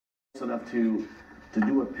enough to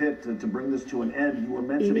do a pit to bring this to an end. You were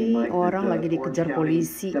mentioning, Ini Mike, orang that lagi dikejar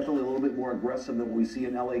polisi. definitely a little bit more aggressive than what we see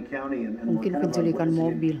in LA County, and Mungkin penculikan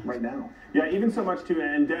mobil right now. Yeah, even so much too.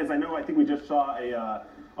 And Des, I think we just saw a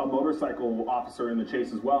motorcycle officer in the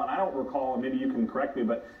chase as well. And I don't recall, and maybe you can correct me,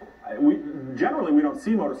 but we don't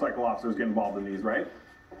see motorcycle officers get involved in these, right?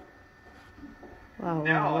 Wow,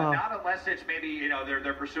 not unless it's maybe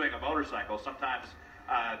they're pursuing a motorcycle. Sometimes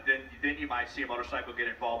then you might see a motorcycle get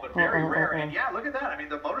involved, but very rare. And yeah, look at that. I mean,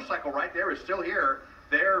 the motorcycle right there is still here.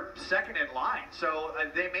 They're second in line. So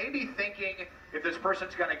they may be thinking if this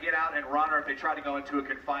person's going to get out and run, or if they try to go into a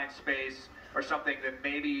confined space or something, that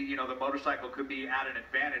maybe the motorcycle could be at an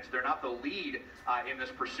advantage. They're not the lead in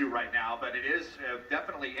this pursuit right now, but it is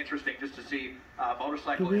definitely interesting just to see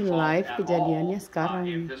motorcycle involved at all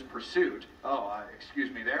in this pursuit.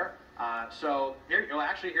 Excuse me there. So here,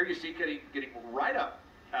 here you see getting right up.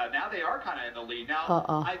 Now they are kind of in the lead. Now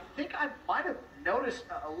I think I might have noticed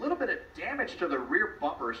a little bit of damage to the rear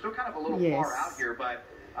bumper. Still kind of a little far out here, but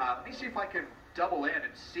let me see if I can double in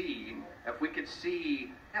and see if we can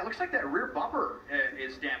see. Yeah, it looks like that rear bumper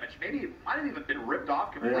is damaged. Maybe it might have even been ripped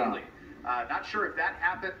off completely. Not sure if that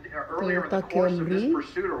happened earlier in the course of this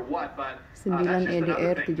pursuit or what, but that's just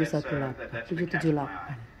another thing that's been catching my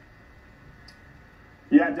eye.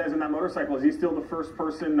 Yeah, Des, and that motorcycle, is he still the first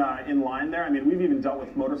person in line there? I mean, we've even dealt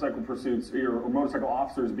with motorcycle pursuits or motorcycle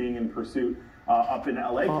officers being in pursuit up in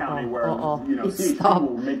LA County, where CHP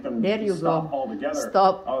will make them stop altogether.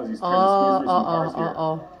 Stop. Oh, he's trying to squeeze through some cars here.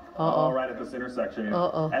 Right at this intersection.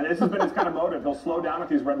 And this has been his kind of motive. They'll slow down with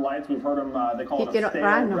these red lights. We've heard him, they call it a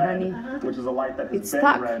stale red, which is a light that has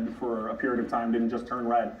been red for a period of time, didn't just turn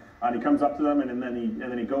red. And he comes up to them, and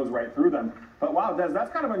then he goes right through them. But wow, Des,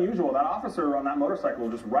 that's kind of unusual. That officer on that motorcycle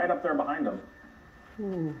was just right up there behind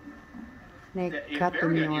him.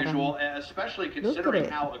 Very unusual, especially considering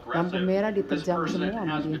how aggressive this person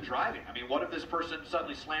has been driving. I mean, what if this person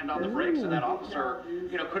suddenly slammed on the brakes and that officer,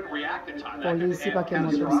 couldn't react in time? That could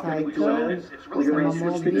catastrophic. So it's really We're going to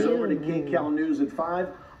switch things over to K.Cal News at 5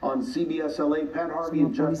 on CBS LA. Pat Harvey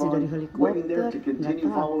and Jeff Vaughn waiting there to continue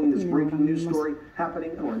following this breaking news story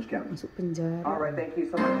happening in Orange County. All right, thank you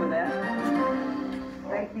so much for that.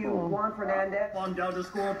 Thank you, Juan Fernandez.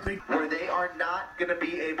 Where they are not going to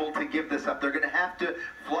be able to give this up. They're going to have to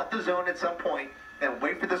flood the zone at some point and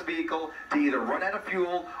wait for this vehicle to either run out of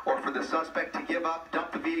fuel or for the suspect to give up,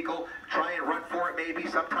 dump the vehicle, try and run for it maybe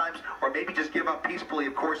sometimes, or maybe just give up peacefully.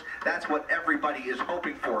 Of course, that's what everybody is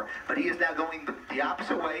hoping for. But he is now going the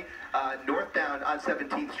opposite way, northbound on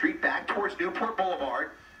 17th Street, back towards Newport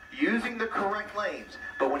Boulevard, using the correct lanes.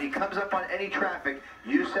 But when he comes up on any traffic,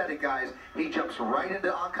 you said it, guys, he jumps right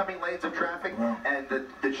into oncoming lanes of traffic, and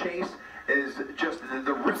the chase is just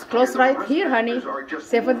the risk. It's close right here, honey.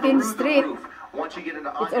 17th Street. Once you get into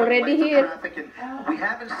it's already here. Traffic, and we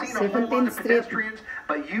haven't seen a whole lot of pedestrians,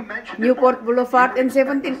 but you mentioned Newport Boulevard and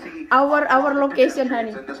 17th. Our location,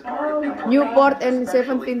 honey. Newport and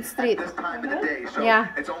 17th Street. This time of the day, so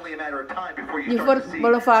it's only a matter of time before you Newport start to see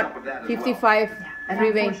Boulevard, some of that 55. And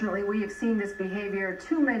unfortunately, we have seen this behavior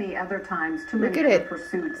too many other times, too many other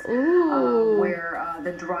pursuits, where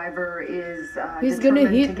the driver is he's going to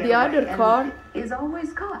hit the other car. Is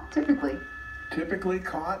always caught, typically. Typically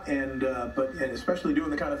caught, and especially doing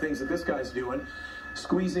the kind of things that this guy's doing,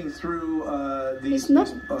 squeezing through these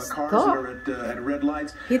cars that are at red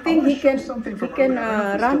lights. He think he can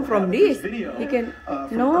run from this. He can.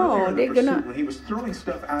 No, they're gonna. When he was throwing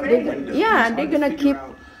stuff out of the window. Yeah, they're gonna keep.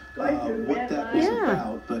 What that was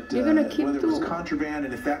about, but they're gonna keep whether it was contraband,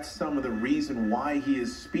 and if that's some of the reason why he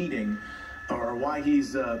is speeding, or why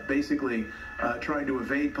he's basically trying to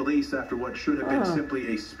evade police after what should have been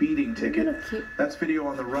simply a speeding ticket. That's video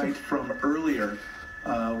on the right from earlier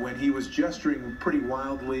when he was gesturing pretty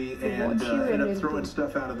wildly and ended up throwing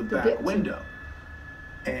stuff out of the back window.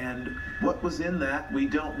 And what was in that, we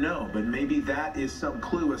don't know, but maybe that is some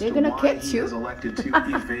clue as to why he is elected to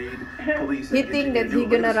evade police. He think that he's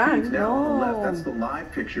gonna run. No, that's the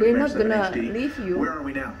live picture. They're not gonna leave you. Where are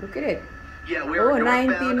we now? Look at it. Yeah, we're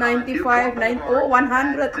 1995, 100,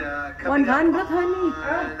 100, honey.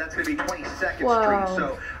 That's going to be 22nd Street,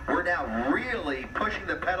 so we're now really pushing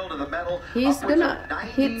the pedal to the metal. He's going to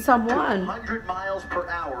hit someone. 100 miles per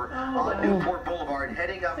hour on Newport Boulevard,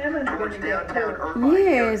 heading up towards downtown Irvine.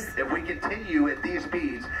 Yes. If we continue at these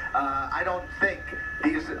speeds, I don't think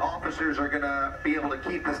these officers are going to be able to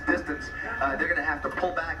keep this distance. They're going to have to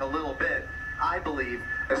pull back a little bit. I believe,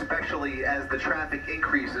 especially as the traffic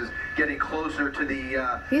increases, getting closer to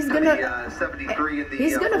the 73 and the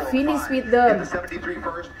he's gonna finish with the 73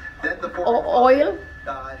 first, then the oil.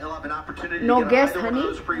 He'll have an opportunity No to get gas, on honey.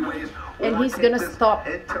 those freeways, And or he's take gonna this stop.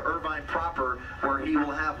 into Irvine proper, where he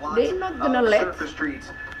will have lots They're not gonna of let surface streets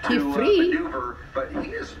he to free. maneuver. But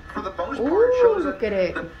he is, for the most part, Ooh, chosen look at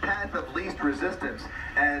it. the path of least resistance.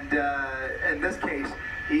 And in this case,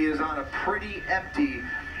 he is on a pretty empty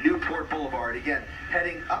Newport Boulevard. Again,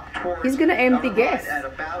 heading up towards... He's gonna empty Irvine gas. at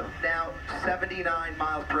about now 79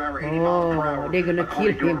 miles per hour, 80 miles per hour. They're gonna kill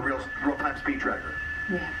according to a him. real-time speed tracker.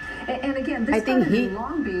 Yeah. And again, this I think started in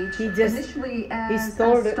Long Beach he just initially as a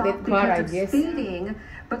stole stop that car, because I of guess. speeding,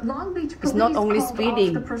 but Long Beach police It's not only called off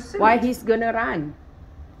speeding. the pursuit. Why he's gonna run?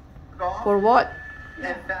 For what?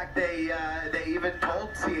 In fact, they even told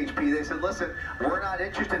CHP, they said, listen, we're not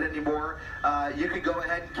interested anymore. You can go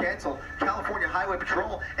ahead and cancel. California Highway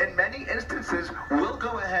Patrol, in many instances, will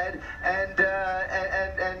go ahead and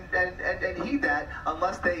heed that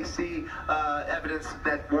unless they see evidence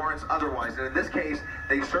that warrants otherwise. And in this case,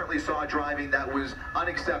 they certainly saw driving that was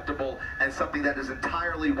unacceptable and something that is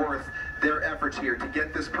entirely worth their efforts here to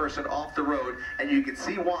get this person off the road. And you can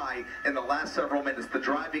see why in the last several minutes the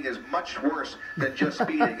driving is much worse than just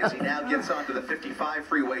speeding as he now gets onto the 55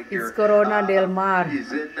 freeway here. It's Corona del Mar.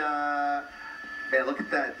 He's in man, look at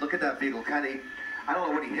that vehicle. Kind of, I don't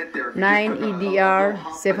know what he hit there. 9 EDR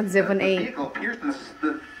 778. The vehicle appears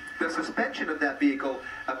the suspension of that vehicle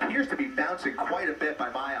appears to be bouncing quite a bit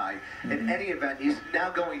by my eye. In any event, he's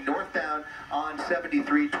now going northbound on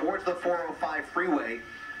 73 towards the 405 freeway.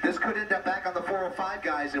 This could end up back on the 405,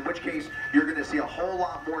 guys, in which case you're going to see a whole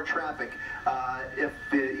lot more traffic if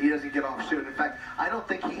he doesn't get off soon. In fact, I don't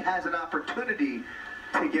think he has an opportunity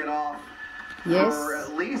to get off for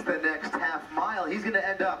at least the next half mile. He's going to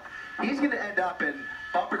end up in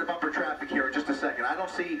bumper-to-bumper traffic here in just a second. I don't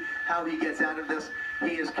see how he gets out of this.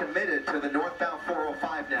 He is committed to the northbound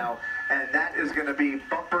 405 now, and that is going to be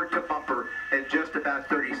bumper-to-bumper in just about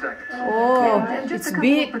 30 seconds. Oh, it's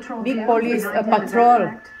big police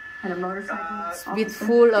patrol. And a motorcycle. With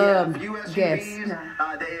full few SUVs, gas.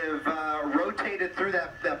 they have rotated through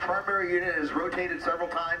that primary unit has rotated several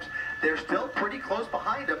times. They're still pretty close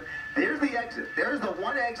behind him. There's the exit. There's the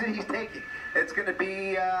one exit he's taking. It's going to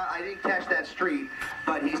be, I didn't catch that street,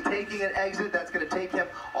 but he's taking an exit that's going to take him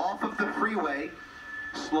off of the freeway,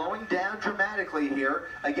 slowing down dramatically here.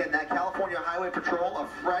 Again, that California Highway Patrol, a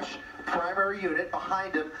fresh primary unit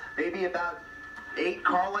behind him, maybe about 8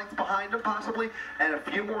 car lengths behind him possibly, and a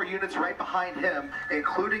few more units right behind him,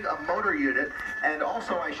 including a motor unit. And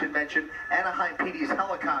also I should mention Anaheim PD's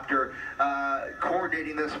helicopter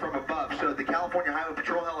coordinating this from above. So the California Highway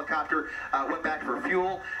Patrol helicopter went back for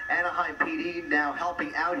fuel. Anaheim PD now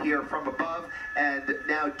helping out here from above, and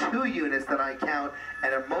now 2 units that I count,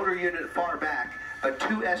 and a motor unit far back. But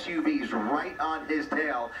 2 SUVs right on his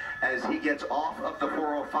tail as he gets off of the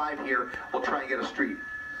 405 here. We'll try and get a street.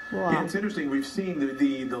 Wow. Yeah, it's interesting. We've seen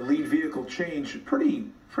the lead vehicle change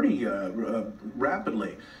pretty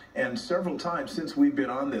rapidly, and several times since we've been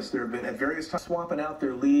on this, there have been at various times swapping out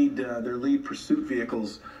their lead pursuit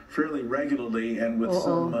vehicles fairly regularly and with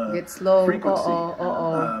some frequency.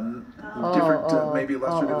 Different, maybe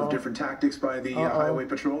illustrative of different tactics by the Highway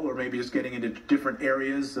Patrol, or maybe just getting into different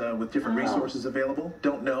areas with different resources available.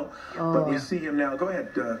 Don't know, but we see him now. Go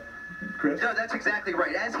ahead. Chris? No, that's exactly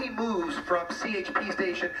right. As he moves from CHP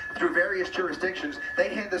station through various jurisdictions, they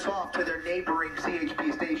hand this off to their neighboring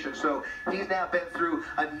CHP station. So he's now been through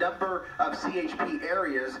a number of CHP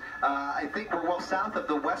areas. I think we're well south of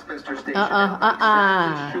the Westminster station.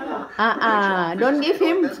 Don't give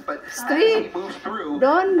him street.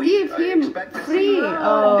 Don't give him free.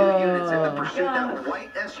 That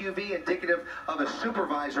white SUV indicative of a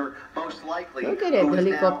supervisor, most likely. Look at it,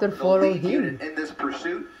 helicopter follow him. In this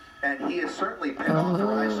pursuit. And he is certainly pit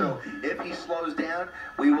authorized, so if he slows down,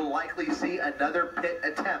 we will likely see another pit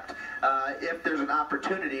attempt if there's an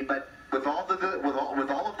opportunity. But with all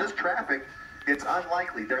of this traffic, it's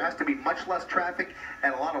unlikely. There has to be much less traffic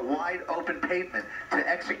and a lot of wide open pavement to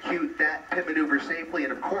execute that pit maneuver safely.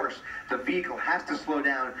 And of course, the vehicle has to slow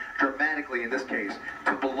down dramatically in this case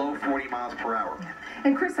to below 40 miles per hour.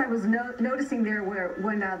 And Chris, I was noticing there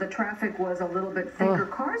when the traffic was a little bit thicker,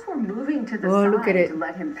 cars were moving to the side to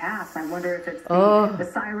let him pass. I wonder if it's the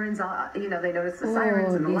sirens. They noticed the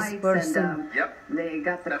sirens and the lights, and they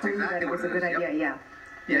got the clue that it was a good idea. Yeah.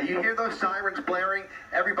 Yeah, you hear those sirens blaring,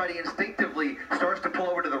 everybody instinctively starts to pull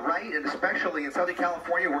over to the right, and especially in Southern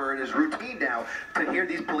California where it is routine now to hear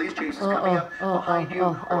these police chases coming up behind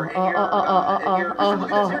you or in your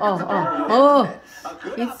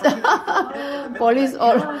it's police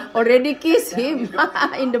already kissed him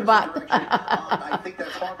in the butt. I think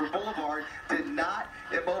that's Harbor Boulevard did not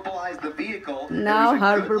immobilize the vehicle. Now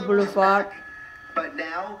Harbor Boulevard. But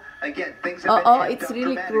now, again, things have been it's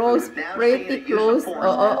really close, pretty close.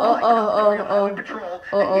 Here's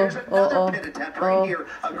another pit attempt right here.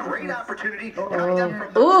 A great opportunity coming up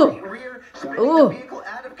from the rear, spinning the vehicle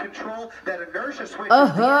out of control. That inertia switch.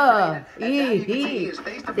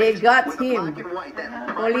 They got him.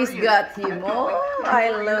 Police got him. Oh, I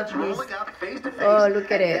love this. Oh,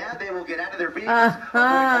 look at it. Now they will get out of their vehicles,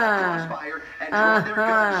 crossfire, and draw their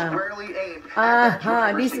guns squarely aimed at that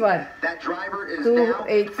driver. This one. That driver is now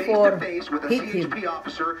face to face with a CHP him.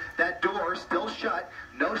 officer. That door still shut.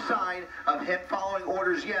 No sign of him following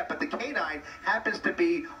orders yet, but the canine happens to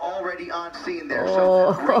be already on scene there.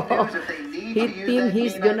 So great news if they need to use that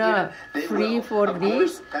he's canine gonna unit, free will. for Of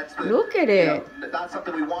this. Course, Look at it. Not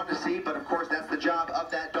something we want to see, but of course that's the job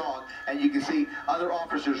of that dog. And you can see other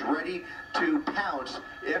officers ready to pounce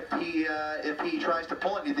if he tries to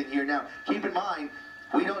pull anything here. Now, keep in mind,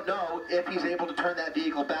 we don't know if he's able to turn that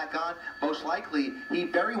vehicle back on. Most likely, he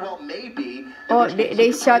very well may be. Oh,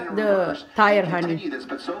 they shut the tire, honey.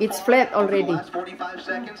 It's flat already. For the last 45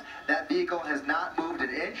 seconds, that vehicle has not moved an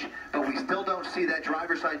inch, but we still don't see that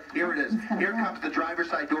driver's side. Here it is. Here comes the driver's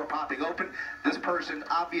side door popping open. This person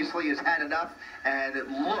obviously has had enough, and it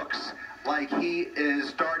looks like he is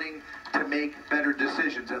starting to make better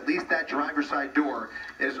decisions. At least that driver's side door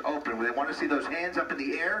is open. They want to see those hands up in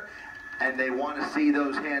the air, and they want to see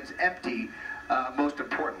those hands empty, most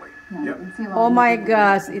importantly. Yep. Oh my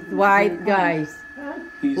gosh, it's white guys.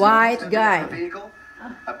 White guy. The vehicle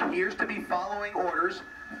appears to be following orders.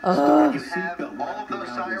 Oh. So you have all of those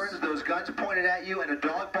sirens, those guns pointed at you, and a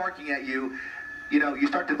dog barking at you. You know, you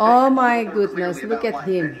start to think Oh my a little more goodness, clearly look about at life.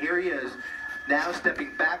 him. And here he is, now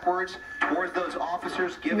stepping backwards towards those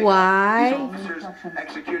officers, giving Why? up. These officers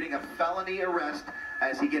executing a felony arrest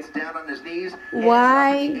as he gets down on his knees.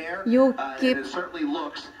 Why you keep... It certainly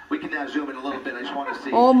looks... We can now zoom in a little bit. I just want to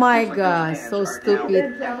see. Oh my Looks like gosh, those so hands are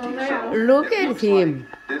stupid. now empty. So Look it at looks him.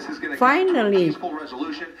 like this is going to Finally. peaceful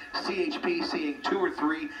resolution. CHP seeing 2 or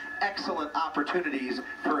 3 excellent opportunities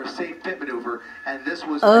for a safe pit maneuver, and this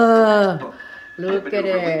was a textbook look pit at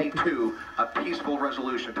maneuver it. leading to a peaceful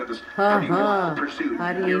resolution to this pretty wild pursuit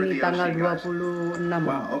Hari here in ini the tanggal OC, guys. 26.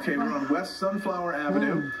 Wow. Okay, we're on West Sunflower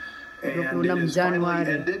Avenue. And it 26 is finally Januari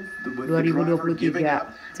ended with the driver giving 2023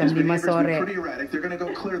 up. jam His 5 behavior's sore. been pretty erratic. They're going to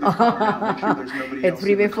go clear the car now, make sure there's nobody At else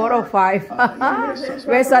Freeway in the car. 405. Anyway, suspect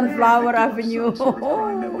West Sunflower acting of Avenue. some sort of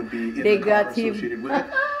crime that would be in They the car got him. associated with it.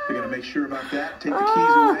 They're going to make sure about that. Take the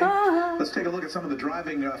keys away. Let's take a look at some of the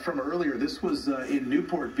driving from earlier. This was in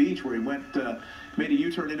Newport Beach where he went, made a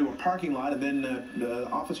U-turn into a parking lot, and then the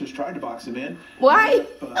officers tried to box him in. Why?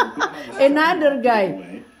 Another guy.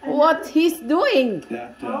 Anyway, What he's doing?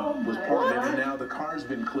 that was part of it, and now the car's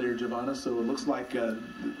been cleared, Giovanna, so it looks like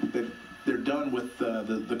that they're done with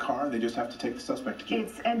the car. They just have to take the suspect to jail.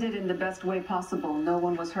 It's ended in the best way possible. No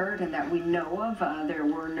one was hurt, and that we know of. There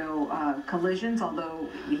were no collisions, although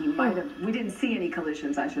he might have. We didn't see any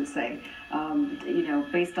collisions, I should say. You know,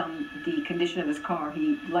 based on the condition of his car,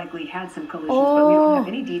 he likely had some collisions, but we don't have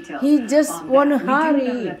any details. He just want to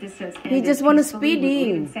hurry. He just want to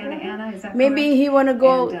speeding. Santa Ana, is that Maybe correct? he want to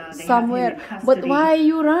go And, they have him somewhere. in custody. But why are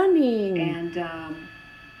you running? And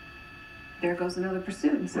there goes another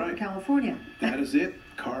pursuit in Southern California. That is it.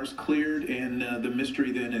 Car's cleared, and the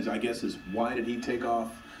mystery then is, I guess, is why did he take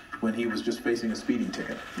off when he was just facing a speeding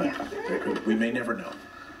ticket? But we may never know.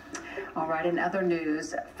 All right, in other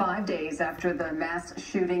news, 5 days after the mass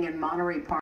shooting in Monterey Park.